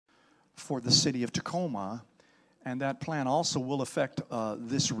for the city of Tacoma. And that plan also will affect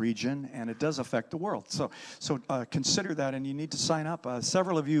this region, and it does affect the world. So consider that, and you need to sign up.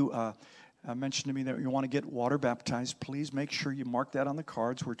 Several of you mentioned to me that you want to get water baptized. Please make sure you mark that on the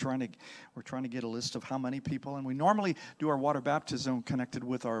cards. We're trying to get a list of how many people, and we normally do our water baptism connected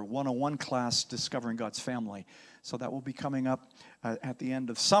with our 101 class, Discovering God's Family. So that will be coming up at the end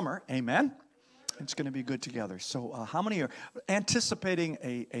of summer. Amen. It's going to be good together. So how many are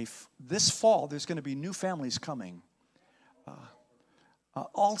anticipating this fall, there's going to be new families coming.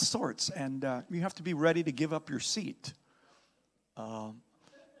 All sorts. And you have to be ready to give up your seat. And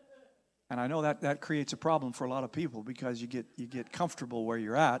I know that creates a problem for a lot of people because you get comfortable where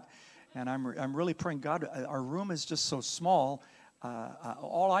you're at. And I'm really praying, God, our room is just so small.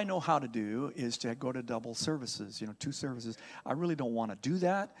 All I know how to do is to go to double services, 2 services. I really don't want to do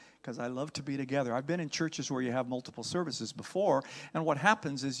that because I love to be together. I've been in churches where you have multiple services before, and what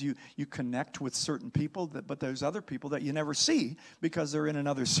happens is you connect with certain people, but there's other people that you never see because they're in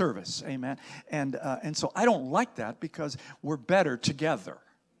another service. Amen. And so I don't like that because we're better together.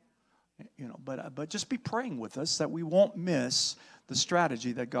 But just be praying with us that we won't miss the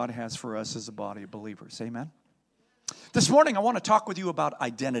strategy that God has for us as a body of believers. Amen. This morning, I want to talk with you about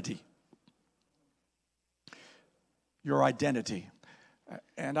identity. Your identity.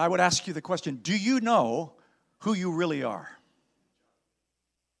 And I would ask you the question, do you know who you really are?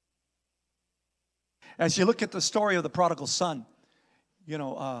 As you look at the story of the prodigal son,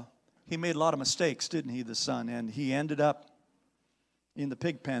 he made a lot of mistakes, didn't he, the son? And he ended up in the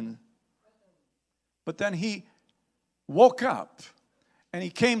pig pen. But then he woke up and he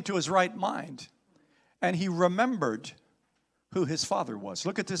came to his right mind. And he remembered who his father was.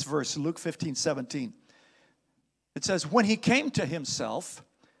 Look at this verse, Luke 15:17. It says, when he came to himself,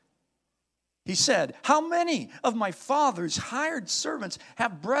 he said, how many of my father's hired servants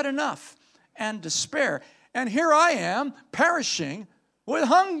have bread enough and to spare? And here I am perishing with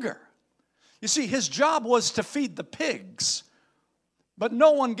hunger. You see, his job was to feed the pigs, but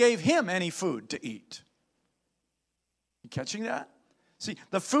no one gave him any food to eat. You catching that? See,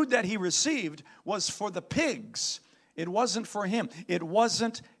 the food that he received was for the pigs. It wasn't for him. It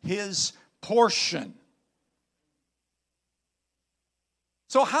wasn't his portion.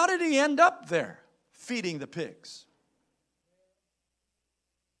 So how did he end up there feeding the pigs?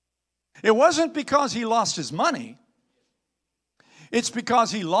 It wasn't because he lost his money. It's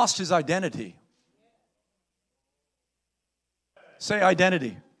because he lost his identity. Say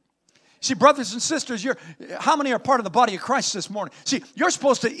identity. See, brothers and sisters, how many are part of the body of Christ this morning? See, you're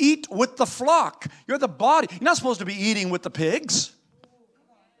supposed to eat with the flock. You're the body. You're not supposed to be eating with the pigs.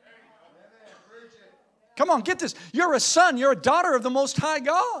 Come on, get this. You're a son. You're a daughter of the Most High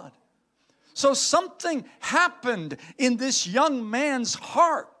God. So something happened in this young man's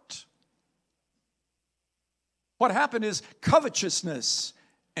heart. What happened is covetousness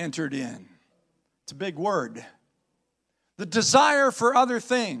entered in. It's a big word. The desire for other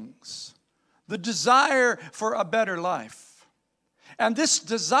things. The desire for a better life. And this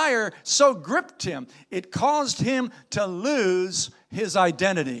desire so gripped him, it caused him to lose his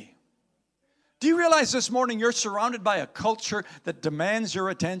identity. Do you realize this morning you're surrounded by a culture that demands your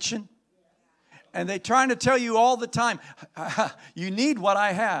attention? And they're trying to tell you all the time, you need what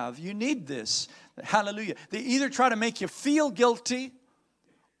I have. You need this. Hallelujah. They either try to make you feel guilty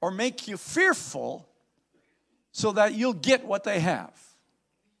or make you fearful so that you'll get what they have.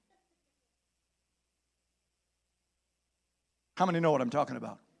 How many know what I'm talking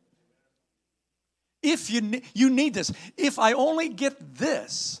about? If you need this. If I only get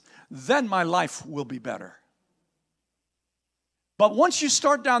this, then my life will be better. But once you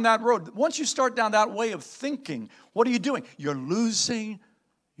start down that road, once you start down that way of thinking, what are you doing? You're losing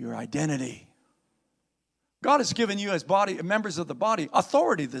your identity. God has given you as members of the body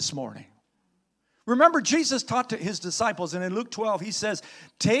authority this morning. Remember, Jesus taught to his disciples, and in Luke 12, he says,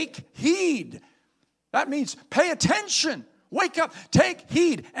 take heed. That means pay attention. Wake up. Take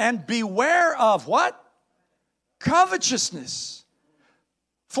heed and beware of what? Covetousness.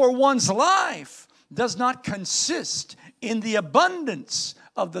 For one's life does not consist in the abundance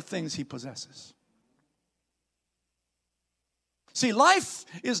of the things he possesses. See, life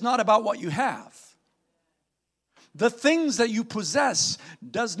is not about what you have. The things that you possess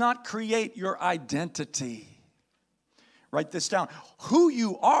does not create your identity. Write this down. Who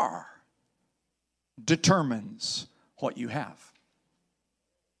you are determines what you have.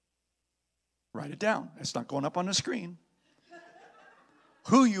 Write it down. It's not going up on the screen.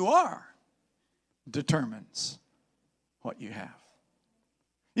 Who you are determines what you have.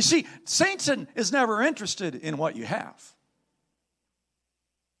 You see, Satan is never interested in what you have.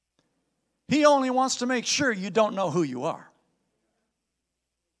 He only wants to make sure you don't know who you are.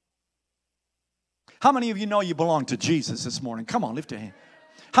 How many of you know you belong to Jesus this morning? Come on, lift your hand.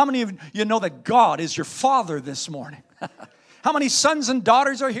 How many of you know that God is your Father this morning? How many sons and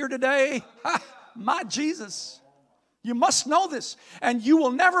daughters are here today? My Jesus. You must know this. And you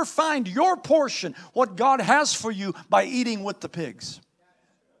will never find your portion, what God has for you, by eating with the pigs.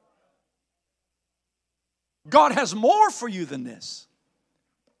 God has more for you than this.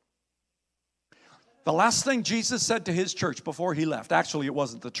 The last thing Jesus said to his church before he left, actually it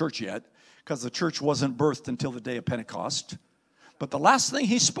wasn't the church yet, because the church wasn't birthed until the day of Pentecost. But the last thing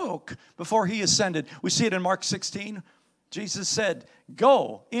he spoke before he ascended, we see it in Mark 16. Jesus said,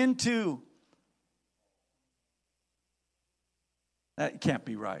 go into... That can't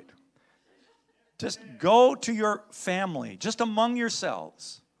be right. Just go to your family, just among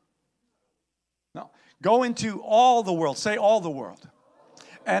yourselves. No, go into all the world, say all the world,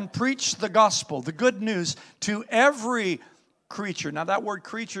 and preach the gospel, the good news, to every creature. Now that word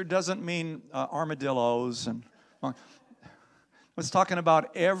creature doesn't mean armadillos. It's talking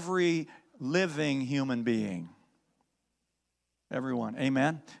about every living human being. Everyone.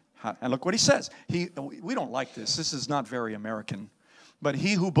 Amen? And look what he says. We don't like this. This is not very American. But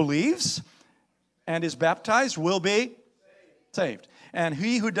he who believes and is baptized will be saved. And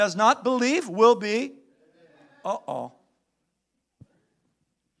he who does not believe will be... Uh-oh.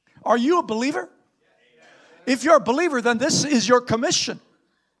 Are you a believer? If you're a believer, then this is your commission.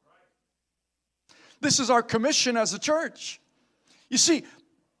 This is our commission as a church. You see,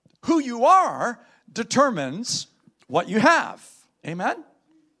 who you are determines what you have. Amen?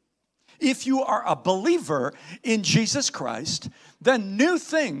 If you are a believer in Jesus Christ, then new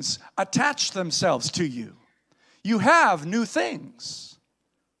things attach themselves to you. You have new things.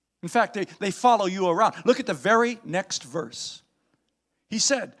 In fact, they follow you around. Look at the very next verse. He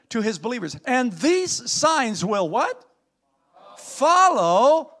said to his believers, and these signs will what?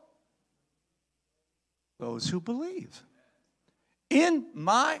 Follow those who believe. In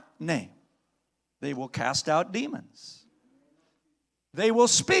my name, they will cast out demons. They will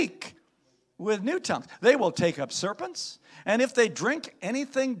speak with new tongues. They will take up serpents. And if they drink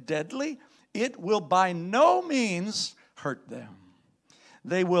anything deadly, it will by no means hurt them.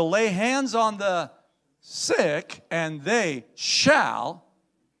 They will lay hands on the sick, and they shall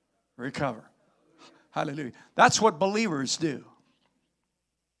recover. Hallelujah. That's what believers do.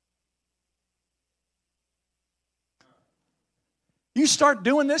 You start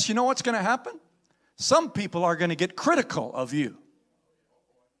doing this, you know what's going to happen? Some people are going to get critical of you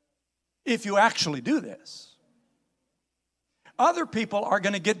if you actually do this. Other people are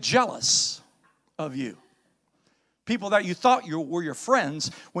going to get jealous of you. People that you thought were your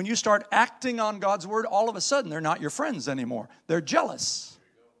friends, when you start acting on God's word, all of a sudden they're not your friends anymore. They're jealous.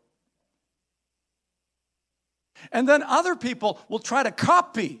 And then other people will try to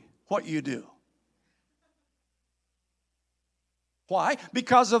copy what you do. Why?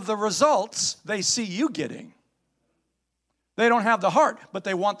 Because of the results they see you getting. They don't have the heart, but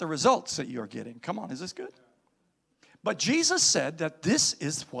they want the results that you're getting. Come on, is this good? But Jesus said that this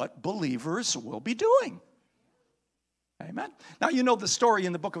is what believers will be doing. Amen. Now you know the story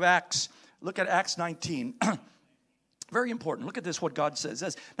in the book of Acts. Look at Acts 19. Very important. Look at this, what God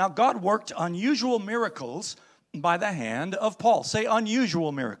says. Now God worked unusual miracles by the hand of Paul. Say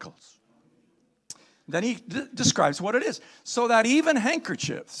unusual miracles. Then he describes what it is. So that even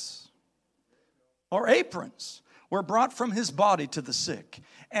handkerchiefs or aprons were brought from his body to the sick,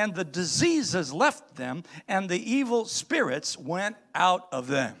 and the diseases left them, and the evil spirits went out of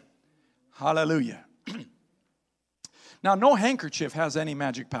them. Hallelujah. Now, no handkerchief has any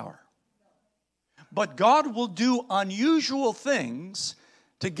magic power. But God will do unusual things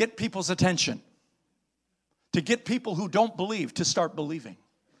to get people's attention, to get people who don't believe to start believing.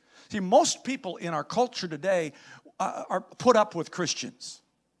 See, most people in our culture today are put up with Christians.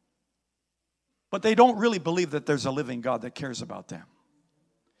 But they don't really believe that there's a living God that cares about them.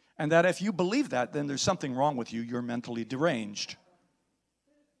 And that if you believe that, then there's something wrong with you. You're mentally deranged.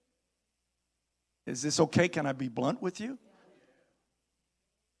 Is this okay? Can I be blunt with you?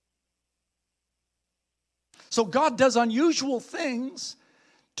 So God does unusual things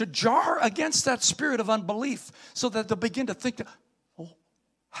to jar against that spirit of unbelief so that they'll begin to think, oh,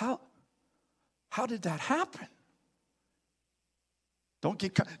 how did that happen? You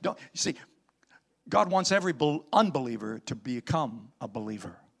see, God wants every unbeliever to become a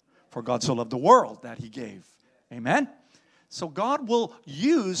believer. For God so loved the world that he gave. Amen? So God will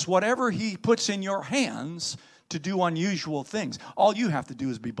use whatever he puts in your hands to do unusual things. All you have to do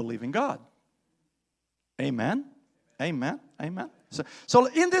is be believing God. Amen? Amen. Amen. So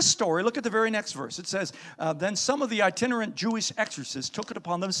in this story, look at the very next verse. It says, then some of the itinerant Jewish exorcists took it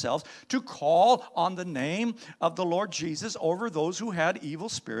upon themselves to call on the name of the Lord Jesus over those who had evil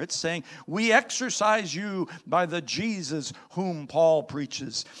spirits, saying, we exorcise you by the Jesus whom Paul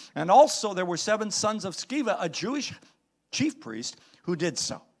preaches. And also there were 7 sons of Sceva, a Jewish chief priest, who did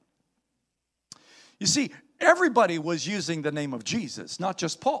so. You see, everybody was using the name of Jesus, not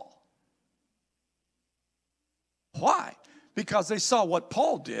just Paul. Why? Because they saw what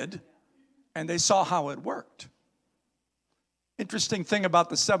Paul did, and they saw how it worked. Interesting thing about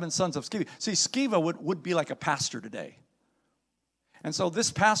the 7 sons of Sceva. See, Sceva would be like a pastor today. And so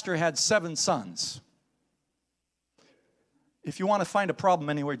this pastor had 7 sons. If you want to find a problem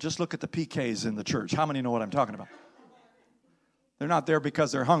anywhere, just look at the PKs in the church. How many know what I'm talking about? They're not there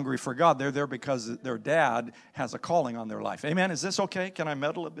because they're hungry for God. They're there because their dad has a calling on their life. Amen? Is this okay? Can I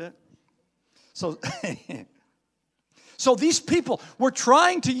meddle a bit? So... So these people were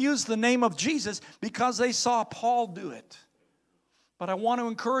trying to use the name of Jesus because they saw Paul do it. But I want to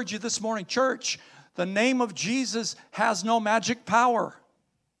encourage you this morning, church, the name of Jesus has no magic power.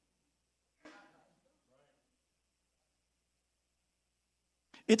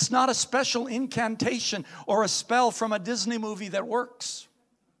 It's not a special incantation or a spell from a Disney movie that works.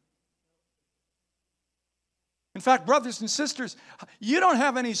 In fact, brothers and sisters, you don't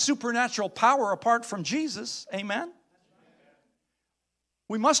have any supernatural power apart from Jesus. Amen?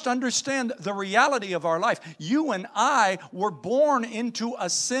 We must understand the reality of our life. You and I were born into a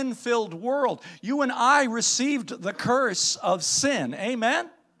sin-filled world. You and I received the curse of sin. Amen?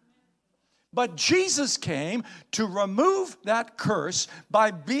 But Jesus came to remove that curse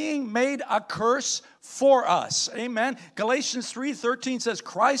by being made a curse for us. Amen? Galatians 3:13 says,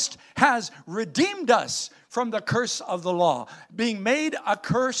 Christ has redeemed us from the curse of the law, being made a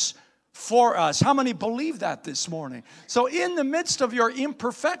curse for us. How many believe that this morning? So in the midst of your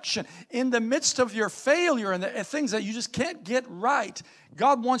imperfection, in the midst of your failure and the things that you just can't get right,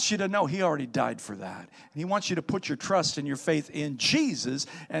 God wants you to know He already died for that. And He wants you to put your trust and your faith in Jesus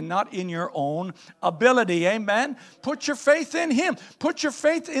and not in your own ability. Amen? Put your faith in Him. Put your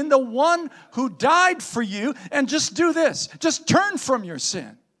faith in the one who died for you, and just do this. Just turn from your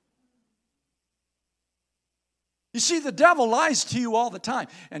sin. You see, the devil lies to you all the time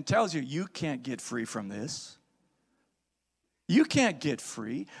and tells you, you can't get free from this. You can't get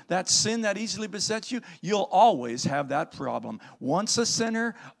free. That sin that easily besets you, you'll always have that problem. Once a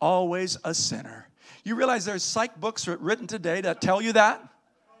sinner, always a sinner. You realize there's psych books written today that tell you that?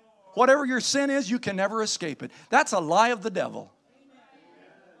 Whatever your sin is, you can never escape it. That's a lie of the devil.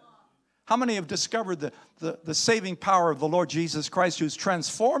 How many have discovered the saving power of the Lord Jesus Christ, who's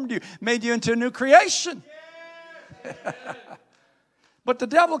transformed you, made you into a new creation? But the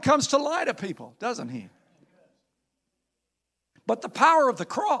devil comes to lie to people, doesn't he? But the power of the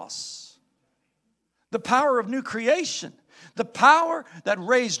cross, the power of new creation, the power that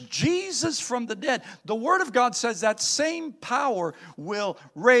raised Jesus from the dead, the Word of God says that same power will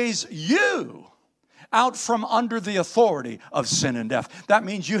raise you out from under the authority of sin and death. That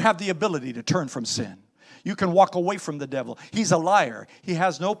means you have the ability to turn from sin. You can walk away from the devil. He's a liar. He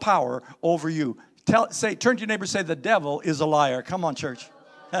has no power over you. Turn to your neighbor and say, the devil is a liar. Come on, church.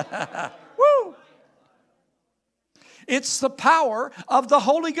 Woo! It's the power of the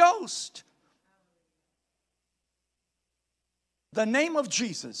Holy Ghost. The name of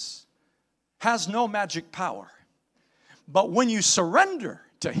Jesus has no magic power. But when you surrender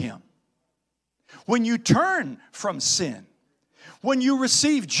to Him, when you turn from sin, when you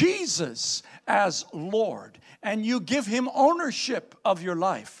receive Jesus as Lord, and you give Him ownership of your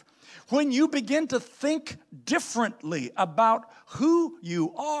life, when you begin to think differently about who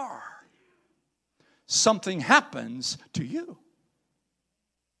you are, something happens to you.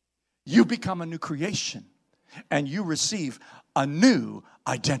 You become a new creation, and you receive a new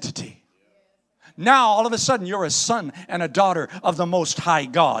identity. Now, all of a sudden, you're a son and a daughter of the Most High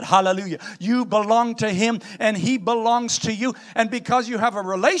God. Hallelujah. You belong to Him, and He belongs to you. And because you have a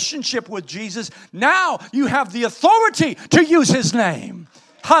relationship with Jesus, now you have the authority to use His name.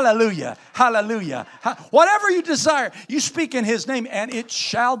 Hallelujah. Hallelujah. Whatever you desire, you speak in His name, and it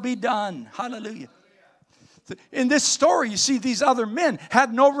shall be done. Hallelujah. In this story, you see these other men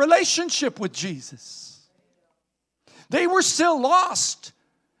had no relationship with Jesus. They were still lost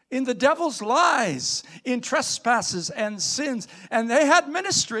in the devil's lies, in trespasses and sins. And they had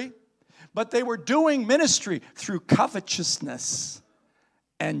ministry, but they were doing ministry through covetousness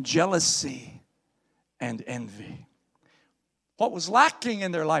and jealousy and envy. What was lacking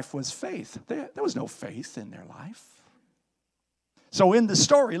in their life was faith. There was no faith in their life. So in the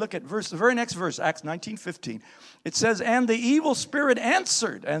story, look at the very next verse, Acts 19:15. It says, and the evil spirit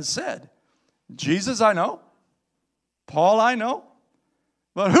answered and said, Jesus I know, Paul I know,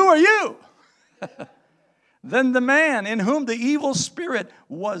 but who are you? Then the man in whom the evil spirit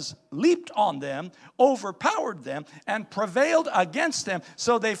was leaped on them, overpowered them, and prevailed against them.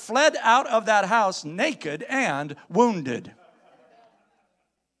 So they fled out of that house naked and wounded.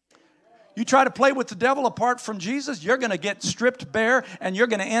 You try to play with the devil apart from Jesus, you're going to get stripped bare and you're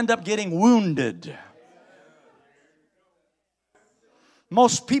going to end up getting wounded.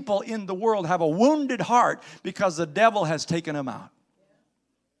 Most people in the world have a wounded heart because the devil has taken them out.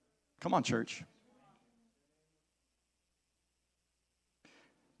 Come on, church.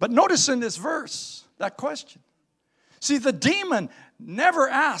 But notice in this verse, that question. See, the demon never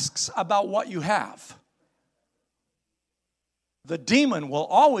asks about what you have. The demon will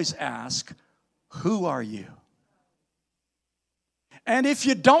always ask, who are you? And if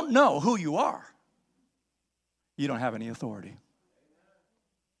you don't know who you are, you don't have any authority.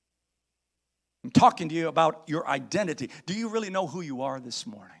 I'm talking to you about your identity. Do you really know who you are this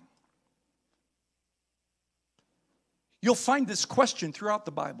morning? You'll find this question throughout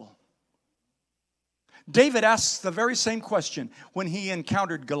the Bible. David asks the very same question when he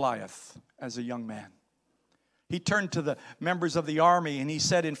encountered Goliath as a young man. He turned to the members of the army and he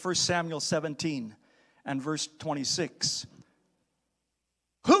said in 1 Samuel 17 and verse 26,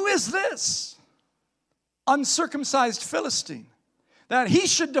 who is this uncircumcised Philistine that he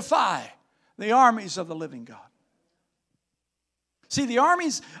should defy the armies of the living God? See, the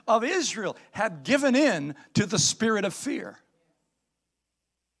armies of Israel had given in to the spirit of fear.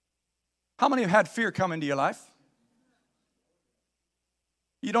 How many have had fear come into your life?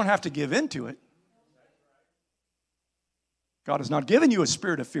 You don't have to give in to it. God has not given you a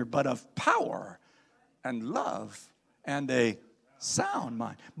spirit of fear, but of power and love and a sound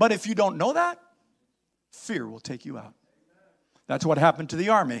mind. But if you don't know that, fear will take you out. That's what happened to the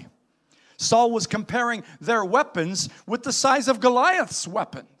army. Saul was comparing their weapons with the size of Goliath's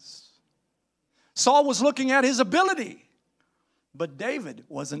weapons. Saul was looking at his ability, but David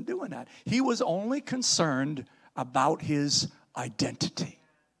wasn't doing that. He was only concerned about his identity.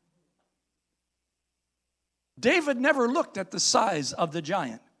 David never looked at the size of the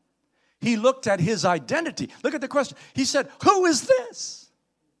giant. He looked at his identity. Look at the question. He said, who is this?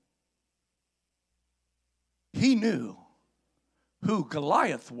 He knew who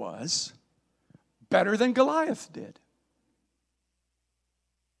Goliath was better than Goliath did.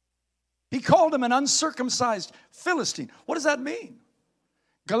 He called him an uncircumcised Philistine. What does that mean?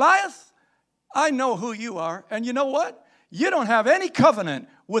 Goliath, I know who you are, and you know what? You don't have any covenant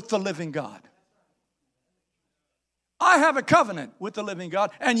with the living God. I have a covenant with the living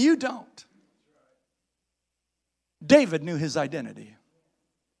God, and you don't. David knew his identity.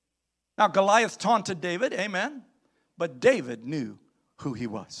 Now, Goliath taunted David, amen, but David knew who he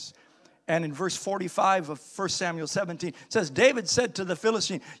was. And in verse 45 of 1 Samuel 17, it says, David said to the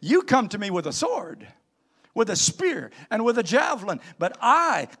Philistine, you come to me with a sword, with a spear, and with a javelin, but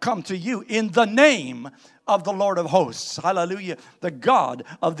I come to you in the name of the Lord of hosts. Hallelujah. The God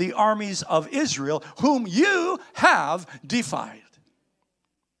of the armies of Israel, whom you have defied.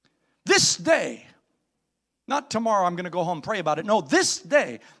 This day, not tomorrow, I'm going to go home and pray about it. No, this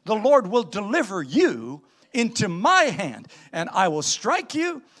day, the Lord will deliver you into my hand, and I will strike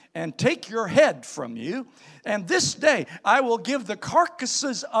you and take your head from you. And this day I will give the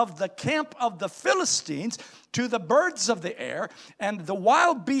carcasses of the camp of the Philistines to the birds of the air and the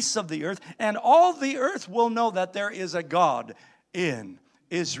wild beasts of the earth, and all the earth will know that there is a God in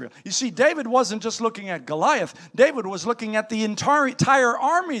Israel. You see, David wasn't just looking at Goliath. David was looking at the entire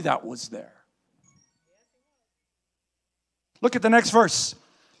army that was there. Look at the next verse.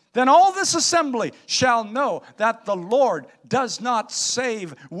 Then all this assembly shall know that the Lord does not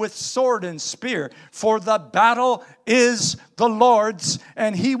save with sword and spear, for the battle is the Lord's,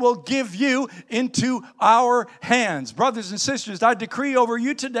 and he will give you into our hands. Brothers and sisters, I decree over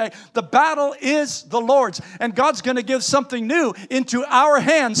you today, the battle is the Lord's, and God's going to give something new into our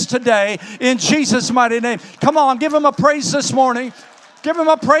hands today in Jesus' mighty name. Come on, give him a praise this morning. Give him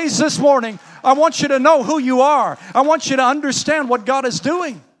a praise this morning. I want you to know who you are. I want you to understand what God is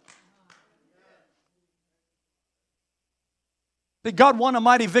doing. God won a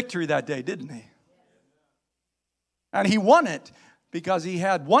mighty victory that day, didn't he? And he won it because he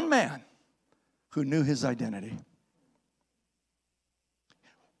had one man who knew his identity.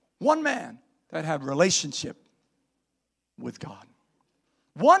 One man that had relationship with God.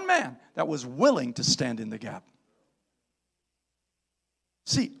 One man that was willing to stand in the gap.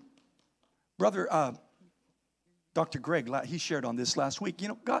 See, brother, Dr. Greg, he shared on this last week. You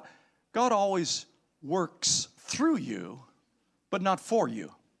know, God always works through you, but not for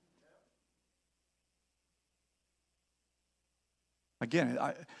you. Again,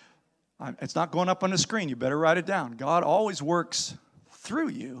 it's not going up on the screen. You better write it down. God always works through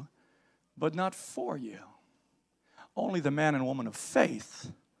you, but not for you. Only the man and woman of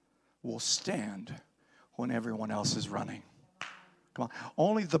faith will stand when everyone else is running. Come on.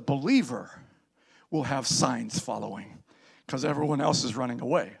 Only the believer will have signs following because everyone else is running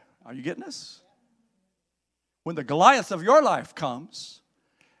away. Are you getting this? When the Goliath of your life comes,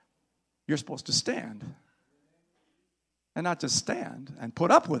 you're supposed to stand. And not just stand and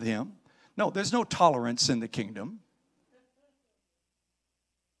put up with him. No, there's no tolerance in the kingdom.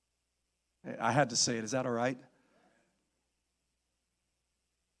 I had to say it. Is that all right?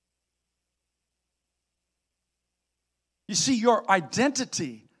 You see, your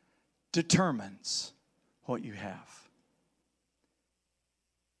identity determines what you have.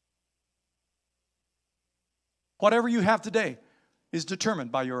 Whatever you have today is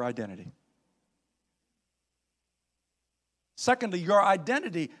determined by your identity. Secondly, your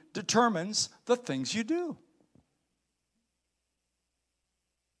identity determines the things you do.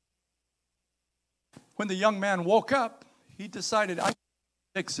 When the young man woke up, he decided, I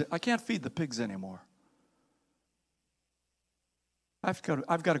can't feed the pigs anymore. I've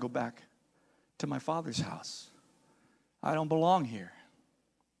got to go back to my father's house. I don't belong here.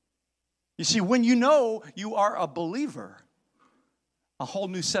 You see, when you know you are a believer, a whole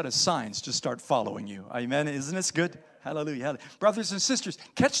new set of signs just start following you. Amen? Isn't this good? Hallelujah. Hallelujah. Brothers and sisters,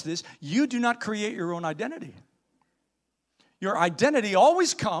 catch this. You do not create your own identity. Your identity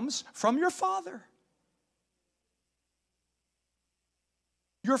always comes from your Father.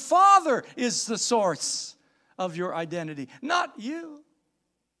 Your Father is the source of your identity, not you.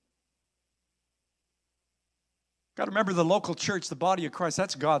 Got to remember the local church, the body of Christ,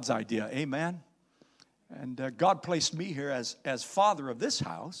 that's God's idea. Amen? And God placed me here as father of this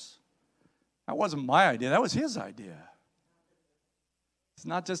house. That wasn't my idea. That was His idea. It's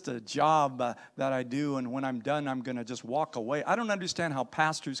not just a job that I do, and when I'm done, I'm going to just walk away. I don't understand how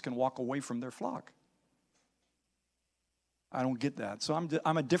pastors can walk away from their flock. I don't get that. So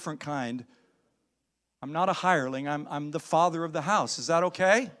I'm a different kind. I'm not a hireling. I'm the father of the house. Is that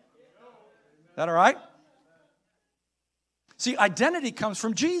okay? Is that all right? See, identity comes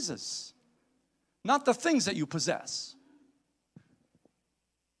from Jesus, not the things that you possess.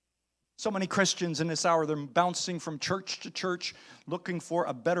 So many Christians in this hour, they're bouncing from church to church, looking for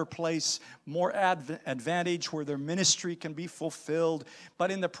a better place, more advantage where their ministry can be fulfilled. But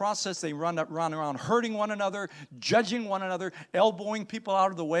in the process, they run around hurting one another, judging one another, elbowing people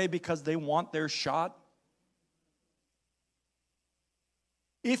out of the way because they want their shot.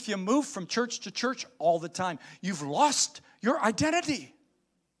 If you move from church to church all the time, you've lost your identity.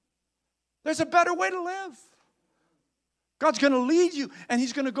 There's a better way to live. God's going to lead you, and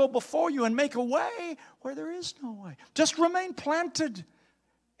He's going to go before you and make a way where there is no way. Just remain planted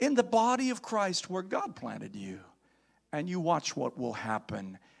in the body of Christ where God planted you, and you watch what will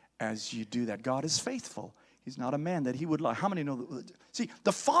happen as you do that. God is faithful. He's not a man that He would lie. How many know that? See,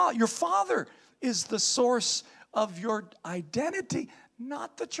 your Father is the source of your identity,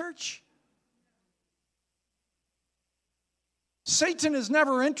 not the church. Satan is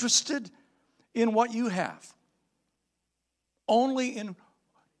never interested in what you have. Only in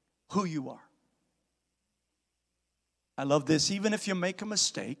who you are. I love this. Even if you make a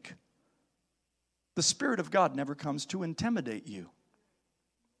mistake, the Spirit of God never comes to intimidate you.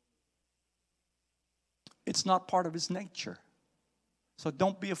 It's not part of His nature. So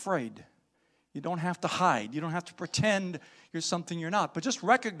don't be afraid. You don't have to hide. You don't have to pretend you're something you're not. But just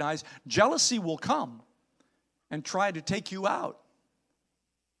recognize jealousy will come and try to take you out.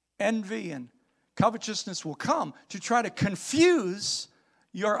 Envy and covetousness will come to try to confuse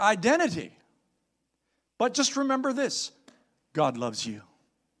your identity. But just remember this. God loves you.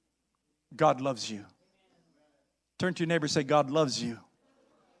 God loves you. Turn to your neighbor and say, God loves you.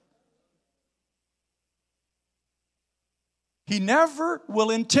 He never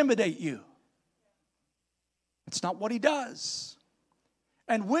will intimidate you. It's not what He does.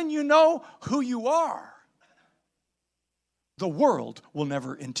 And when you know who you are, the world will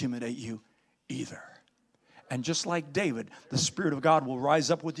never intimidate you either. And just like David, the Spirit of God will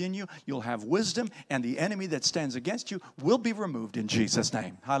rise up within you. You'll have wisdom, and the enemy that stands against you will be removed in Jesus'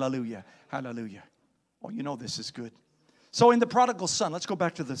 name. Hallelujah. Hallelujah. Oh, you know this is good. So in the prodigal son, let's go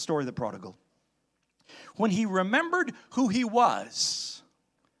back to the story of the prodigal. When he remembered who he was,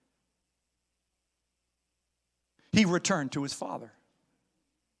 he returned to his father.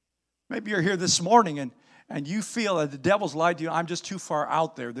 Maybe you're here this morning and you feel that the devil's lied to you, I'm just too far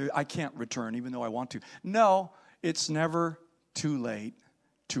out there. I can't return even though I want to. No, it's never too late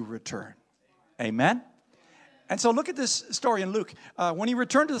to return. Amen? And so look at this story in Luke. When he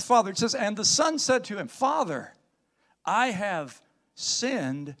returned to the Father, it says, and the Son said to him, Father, I have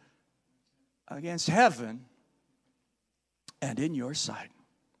sinned against heaven and in your sight,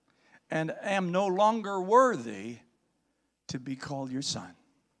 and am no longer worthy to be called your son.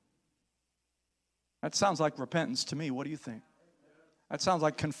 That sounds like repentance to me. What do you think? That sounds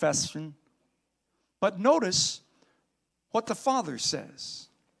like confession. But notice what the Father says.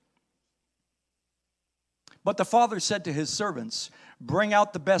 But the Father said to his servants, bring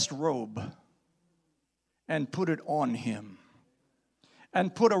out the best robe and put it on him,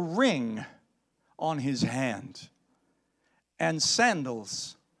 and put a ring on his hand and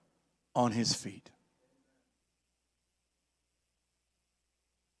sandals on his feet.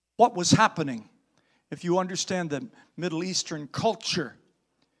 What was happening, if you understand the Middle Eastern culture,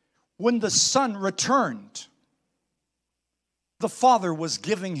 when the Son returned, the Father was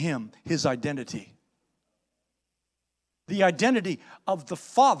giving him his identity. The identity of the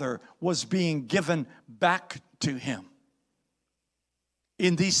Father was being given back to him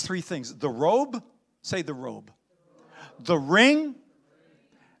in these three things: the robe, say the robe, the ring,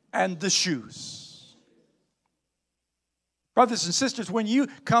 and the shoes. Brothers and sisters, when you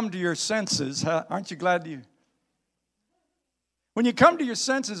come to your senses, aren't you glad you? When you come to your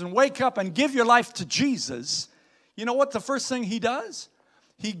senses and wake up and give your life to Jesus, you know what the first thing he does?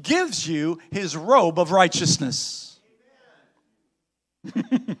 He gives you his robe of righteousness.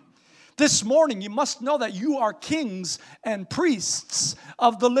 This morning, you must know that you are kings and priests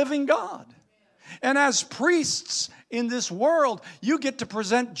of the living God. And as priests in this world, you get to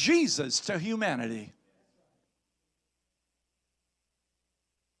present Jesus to humanity.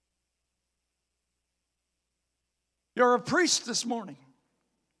 You're a priest this morning.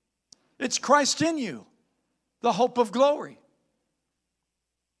 It's Christ in you, the hope of glory.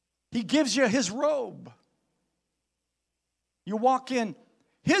 He gives you his robe. You walk in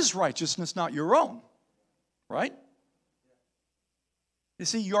his righteousness, not your own, right? You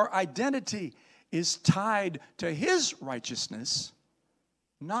see, your identity is tied to his righteousness,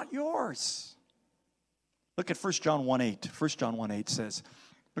 not yours. Look at 1 John 1:8. 1 John 1:8 says,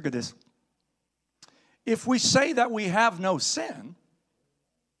 look at this. If we say that we have no sin,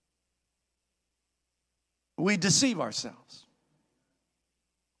 we deceive ourselves.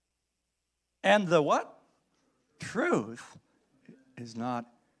 And the what? Truth is not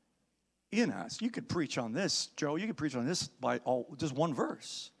in us. You could preach on this, Joe. You could preach on this by just one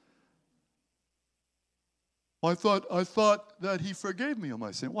verse. I thought that he forgave me of my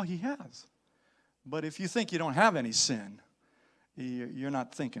sin. Well, he has. But if you think you don't have any sin, you're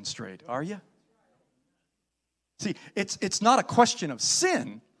not thinking straight, are you? See, it's not a question of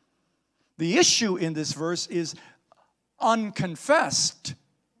sin. The issue in this verse is unconfessed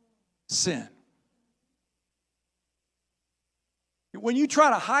sin. When you try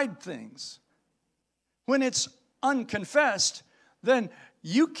to hide things, when it's unconfessed, then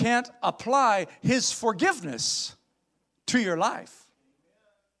you can't apply his forgiveness to your life.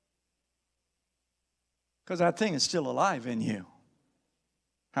 Because that thing is still alive in you.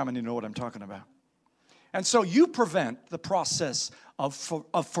 How many know what I'm talking about? And so you prevent the process of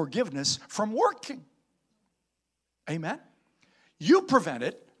forgiveness from working. Amen? You prevent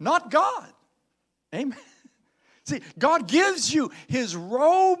it, not God. Amen? See, God gives you his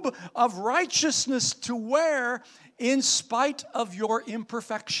robe of righteousness to wear in spite of your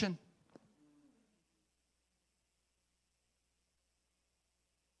imperfection.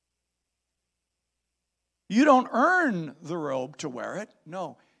 You don't earn the robe to wear it.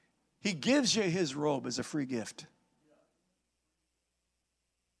 No, he gives you his robe as a free gift.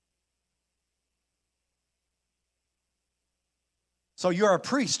 So you're a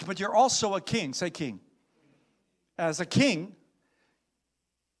priest, but you're also a king. Say king. As a king,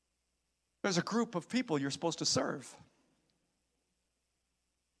 there's a group of people you're supposed to serve.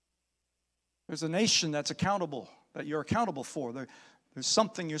 There's a nation that's accountable, that you're accountable for. There's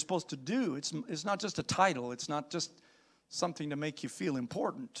something you're supposed to do. It's not just a title. It's not just something to make you feel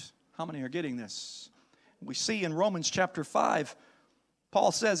important. How many are getting this? We see in Romans chapter 5,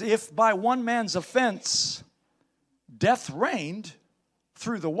 Paul says, if by one man's offense death reigned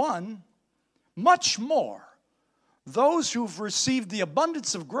through the one, much more those who've received the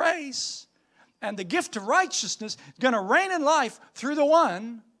abundance of grace and the gift of righteousness are going to reign in life through the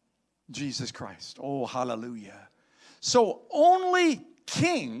one, Jesus Christ. Oh, hallelujah. So only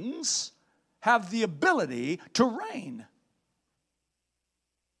kings have the ability to reign.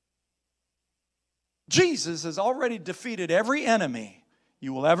 Jesus has already defeated every enemy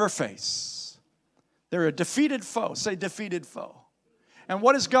you will ever face. They're a defeated foe. Say defeated foe. And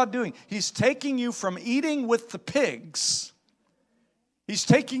what is God doing? He's taking you from eating with the pigs. He's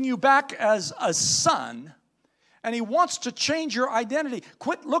taking you back as a son. And He wants to change your identity.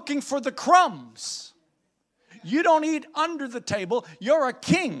 Quit looking for the crumbs. You don't eat under the table. You're a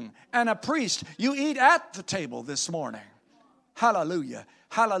king and a priest. You eat at the table this morning. Hallelujah.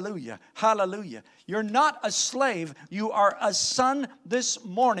 Hallelujah. Hallelujah. You're not a slave. You are a son this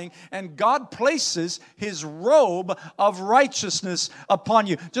morning. And God places His robe of righteousness upon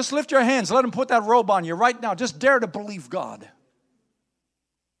you. Just lift your hands. Let Him put that robe on you right now. Just dare to believe God.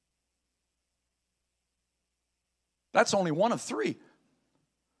 That's only one of three.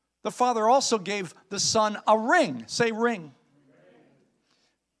 The Father also gave the Son a ring. Say ring.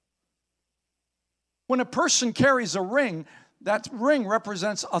 When a person carries a ring, that ring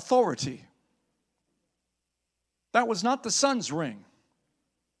represents authority. That was not the Son's ring.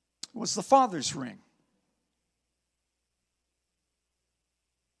 It was the Father's ring.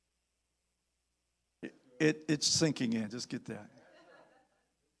 It's sinking in. Just get that.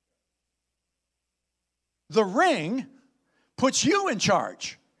 The ring puts you in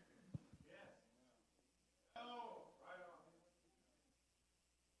charge.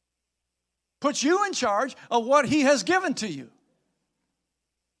 Puts you in charge of what He has given to you.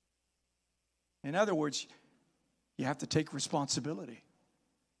 In other words, you have to take responsibility.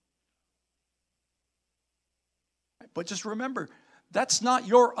 But just remember, that's not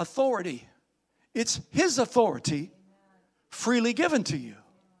your authority. It's His authority freely given to you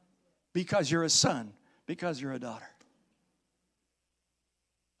because you're a son, because you're a daughter.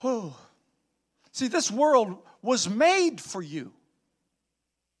 Oh, see, this world was made for you.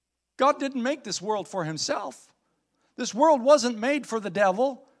 God didn't make this world for Himself. This world wasn't made for the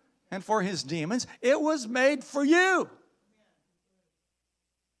devil and for his demons. It was made for you.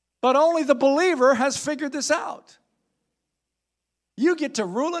 But only the believer has figured this out. You get to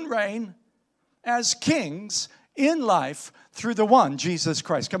rule and reign as kings in life through the one, Jesus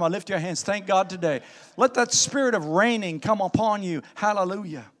Christ. Come on, lift your hands. Thank God today. Let that spirit of reigning come upon you.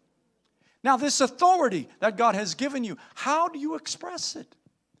 Hallelujah. Now, this authority that God has given you, how do you express it?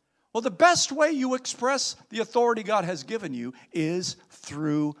 Well, the best way you express the authority God has given you is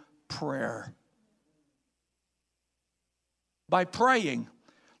through prayer. By praying.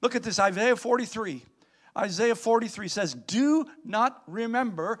 Look at this, Isaiah 43. Isaiah 43 says, do not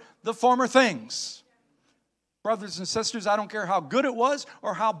remember the former things. Brothers and sisters, I don't care how good it was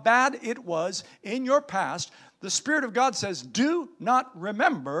or how bad it was in your past. The Spirit of God says, do not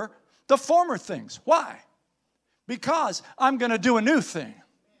remember the former things. Why? Because I'm going to do a new thing.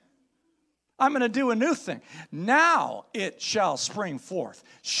 I'm going to do a new thing. Now it shall spring forth.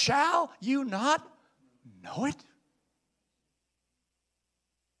 Shall you not know it?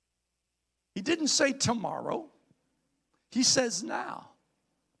 He didn't say tomorrow. He says now.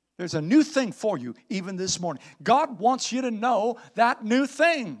 There's a new thing for you even this morning. God wants you to know that new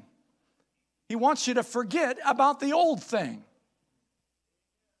thing. He wants you to forget about the old thing.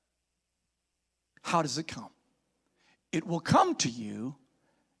 How does it come? It will come to you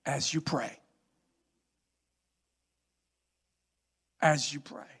as you pray. As you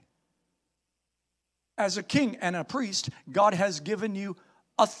pray. As a king and a priest, God has given you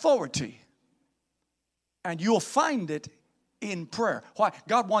authority. And you'll find it in prayer. Why?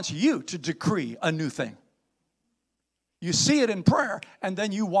 God wants you to decree a new thing. You see it in prayer, and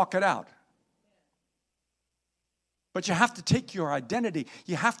then you walk it out. But you have to take your identity.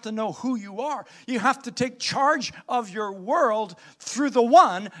 You have to know who you are. You have to take charge of your world through the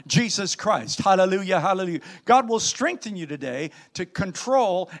one, Jesus Christ. Hallelujah, hallelujah. God will strengthen you today to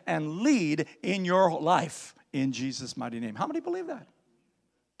control and lead in your life in Jesus' mighty name. How many believe that?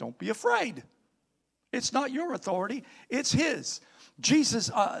 Don't be afraid. It's not your authority, it's His. Jesus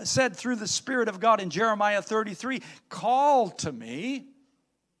said through the Spirit of God in Jeremiah 33, call to me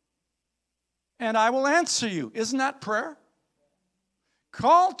and I will answer you. Isn't that prayer?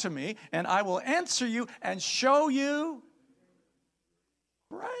 Call to me and I will answer you and show you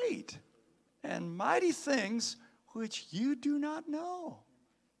great and mighty things which you do not know.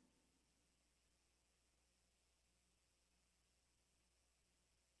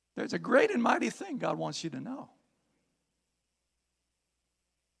 There's a great and mighty thing God wants you to know.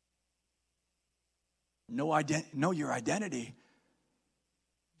 Know your identity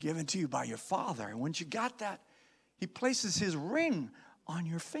given to you by your Father. And once you got that, He places His ring on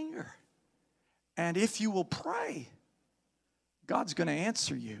your finger. And if you will pray, God's going to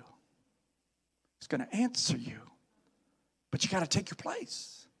answer you. He's going to answer you. But you got to take your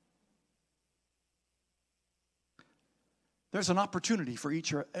place. There's an opportunity for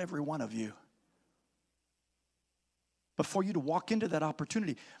each or every one of you. But for you to walk into that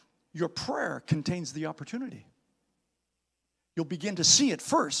opportunity, your prayer contains the opportunity. You'll begin to see it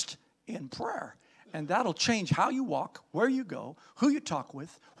first in prayer. And that'll change how you walk, where you go, who you talk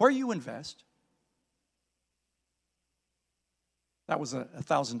with, where you invest. That was a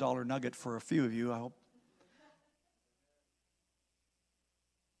 $1,000 nugget for a few of you, I hope.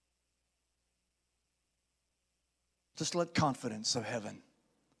 Just let confidence of heaven.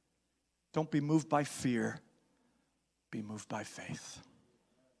 Don't be moved by fear. Be moved by faith.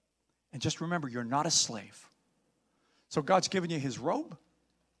 And just remember, you're not a slave. So God's given you his robe.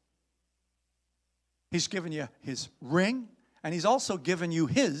 He's given you his ring. And he's also given you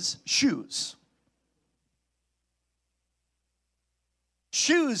his shoes.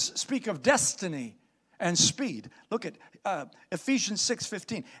 Shoes speak of destiny and speed. Look at Ephesians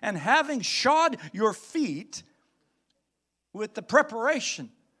 6:15. And having shod your feet with the preparation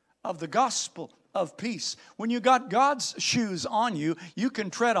of the gospel of peace. When you got God's shoes on you, you can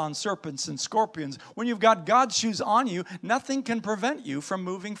tread on serpents and scorpions. When you've got God's shoes on you, nothing can prevent you from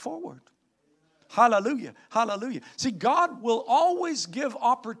moving forward. Hallelujah, hallelujah. See, God will always give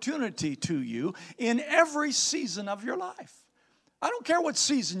opportunity to you in every season of your life. I don't care what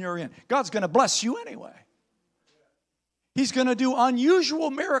season you're in. God's going to bless you anyway. He's going to do unusual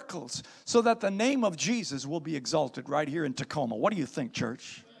miracles so that the name of Jesus will be exalted right here in Tacoma. What do you think,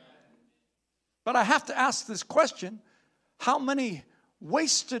 church? But I have to ask this question. How many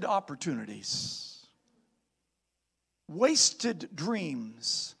wasted opportunities, wasted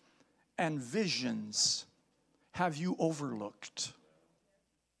dreams, and visions have you overlooked?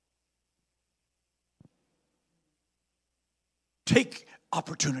 Take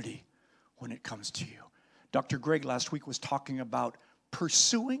opportunity when it comes to you. Dr. Greg last week was talking about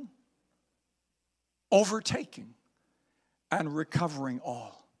pursuing, overtaking, and recovering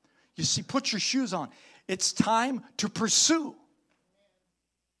all. You see, put your shoes on. It's time to pursue.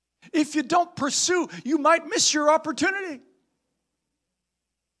 If you don't pursue, you might miss your opportunity.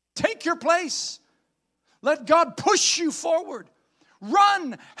 Take your place. Let God push you forward.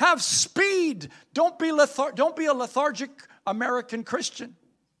 Run. Have speed. Don't be a lethargic American Christian.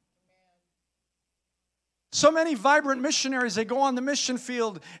 So many vibrant missionaries, they go on the mission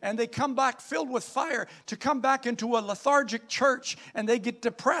field and they come back filled with fire to come back into a lethargic church, and they get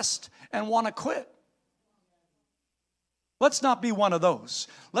depressed and want to quit. Let's not be one of those.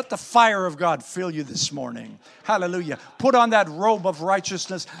 Let the fire of God fill you this morning. Hallelujah. Put on that robe of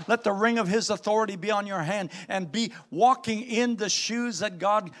righteousness. Let the ring of his authority be on your hand and be walking in the shoes that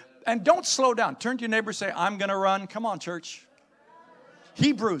God, and don't slow down. Turn to your neighbor and say, I'm going to run. Come on, church.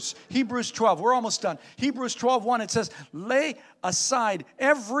 Hebrews 12. We're almost done. Hebrews 12:1. It says, lay aside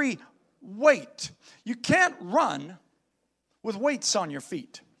every weight. You can't run with weights on your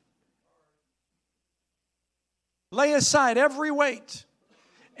feet. Lay aside every weight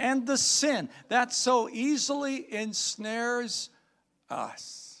and the sin that so easily ensnares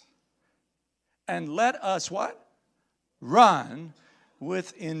us. And let us what? Run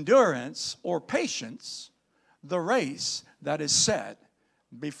with endurance or patience the race that is set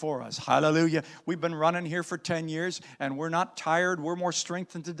before us. Hallelujah. We've been running here for 10 years and we're not tired. We're more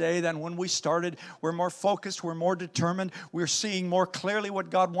strengthened today than when we started. We're more focused. We're more determined. We're seeing more clearly what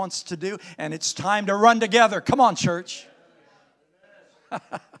God wants to do, and it's time to run together. Come on, church.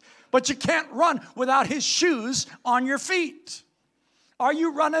 But you can't run without his shoes on your feet. Are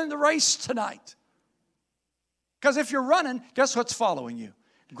you running the race tonight? Because if you're running, guess what's following you?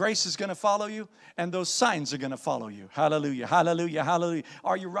 Grace is going to follow you, and those signs are going to follow you. Hallelujah, hallelujah, hallelujah.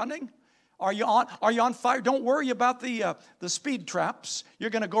 Are you running? Are you on fire? Don't worry about the speed traps. You're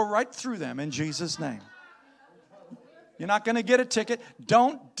going to go right through them in Jesus' name. You're not going to get a ticket.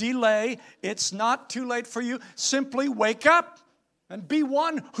 Don't delay. It's not too late for you. Simply wake up and be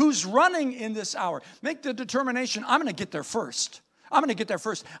one who's running in this hour. Make the determination, I'm going to get there first. I'm going to get there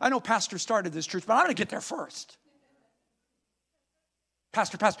first. I know Pastor started this church, but I'm going to get there first.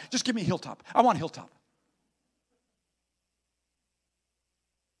 Pastor, just give me Hilltop. I want Hilltop.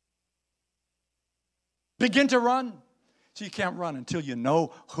 Begin to run. So you can't run until you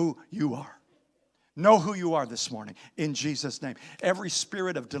know who you are. Know who you are this morning in Jesus' name. Every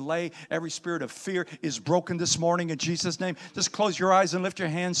spirit of delay, every spirit of fear is broken this morning in Jesus' name. Just close your eyes and lift your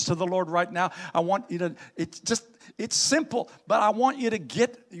hands to the Lord right now. I want you to, it's simple, but I want you to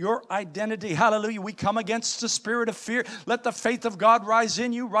get your identity. Hallelujah. We come against the spirit of fear. Let the faith of God rise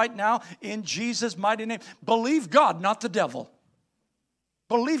in you right now in Jesus' mighty name. Believe God, not the devil.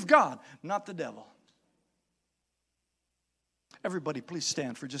 Believe God, not the devil. Everybody, please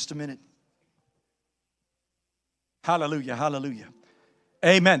stand for just a minute. Hallelujah, hallelujah.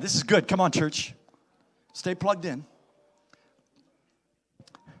 Amen. This is good. Come on, church. Stay plugged in.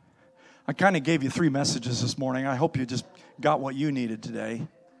 I kind of gave you 3 messages this morning. I hope you just got what you needed today.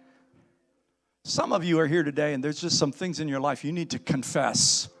 Some of you are here today, and there's just some things in your life you need to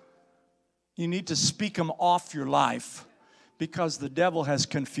confess. You need to speak them off your life because the devil has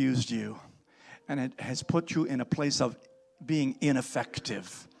confused you, and it has put you in a place of being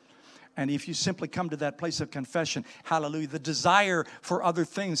ineffective. And if you simply come to that place of confession, hallelujah, the desire for other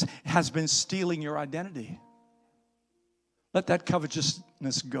things has been stealing your identity. Let that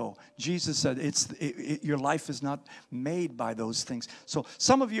covetousness go. Jesus said your life is not made by those things. So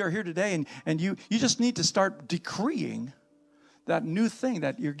some of you are here today, and you just need to start decreeing that new thing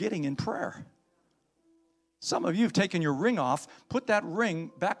that you're getting in prayer. Some of you have taken your ring off. Put that ring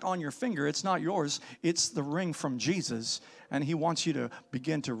back on your finger. It's not yours. It's the ring from Jesus, and He wants you to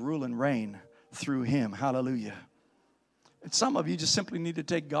begin to rule and reign through Him. Hallelujah. And some of you just simply need to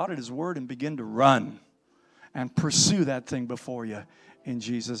take God at His word and begin to run and pursue that thing before you in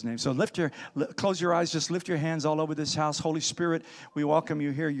Jesus' name. So close your eyes, just lift your hands all over this house. Holy Spirit, we welcome you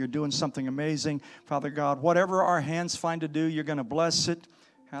here. You're doing something amazing. Father God, whatever our hands find to do, you're going to bless it.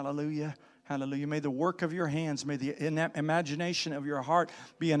 Hallelujah. Hallelujah. May the work of your hands, may the imagination of your heart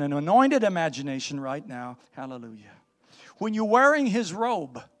be an anointed imagination right now. Hallelujah. When you're wearing His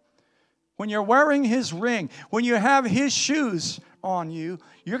robe, when you're wearing His ring, when you have His shoes on you,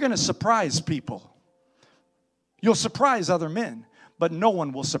 you're going to surprise people. You'll surprise other men, but no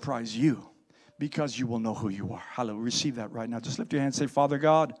one will surprise you because you will know who you are. Hallelujah. Receive that right now. Just lift your hand and say, Father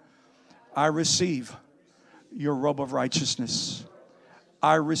God, I receive your robe of righteousness.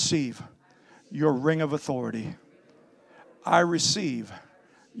 I receive your ring of authority. I receive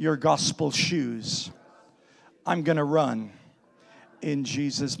your gospel shoes. I'm going to run in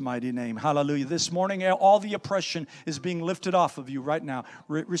Jesus' mighty name. Hallelujah. This morning, all the oppression is being lifted off of you right now.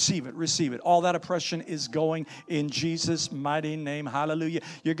 Receive it. Receive it. All that oppression is going in Jesus' mighty name. Hallelujah.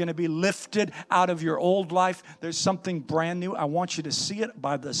 You're going to be lifted out of your old life. There's something brand new. I want you to see it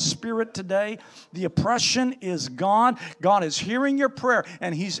by the Spirit today. The oppression is gone. God is hearing your prayer,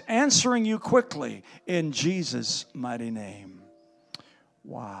 and He's answering you quickly in Jesus' mighty name.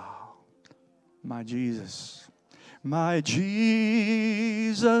 Wow. My Jesus. My Jesus,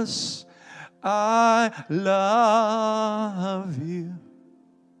 I love you.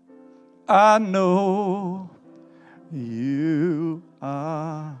 I know you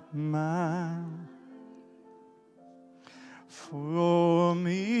are mine. For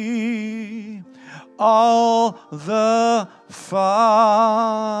me, all the follies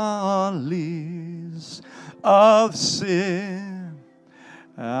of sin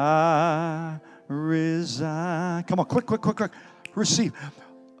I resign. Come on, quick. Receive.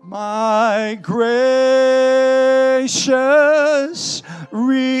 My gracious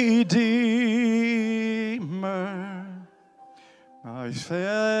Redeemer, my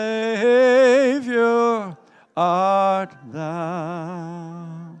Savior art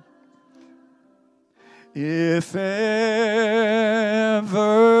thou. If ever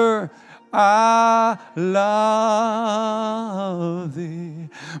I love thee,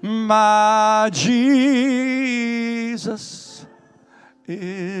 my Jesus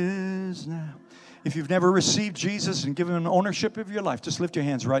is now. If you've never received Jesus and given Him ownership of your life, just lift your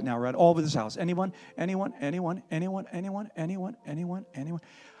hands right now, right all over this house. Anyone?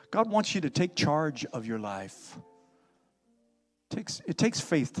 God wants you to take charge of your life. It takes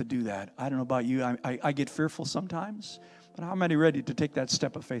faith to do that. I don't know about you. I get fearful sometimes. But how many ready to take that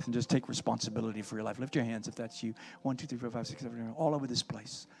step of faith and just take responsibility for your life? Lift your hands if that's you. 1, 2, 3, 4, 5, 6, 7, 8, all over this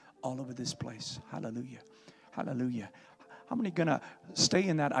place. All over this place. Hallelujah. Hallelujah. How many going to stay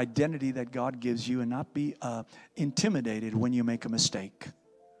in that identity that God gives you and not be intimidated when you make a mistake?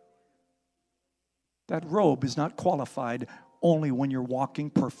 That robe is not qualified only when you're walking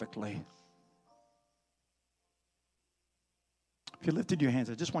perfectly. If you lifted your hands,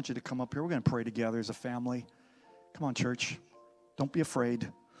 I just want you to come up here. We're going to pray together as a family. Come on, church. Don't be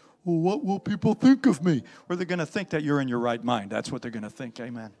afraid. Well, what will people think of me? Or they're going to think that you're in your right mind. That's what they're going to think.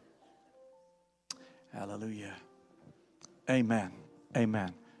 Amen. Hallelujah. Amen.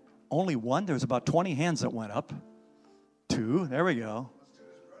 Amen. Only one? There was about 20 hands that went up. 2. There we go.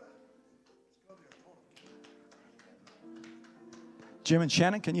 Jim and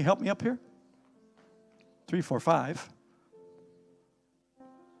Shannon, can you help me up here? 3, 4, 5.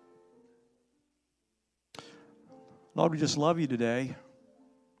 Lord, we just love you today.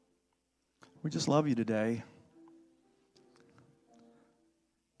 We just love you today.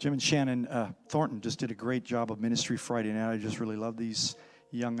 Jim and Shannon Thornton just did a great job of ministry Friday night. I just really love these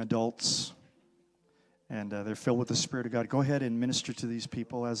young adults. and they're filled with the Spirit of God. Go ahead and minister to these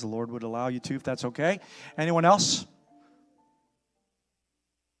people as the Lord would allow you to, if that's okay. Anyone else?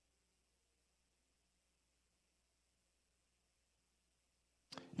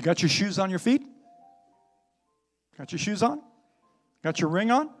 You got your shoes on your feet? Got your shoes on? Got your ring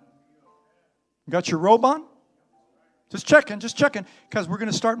on? Got your robe on? Just checking, because we're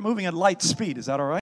going to start moving at light speed. Is that all right?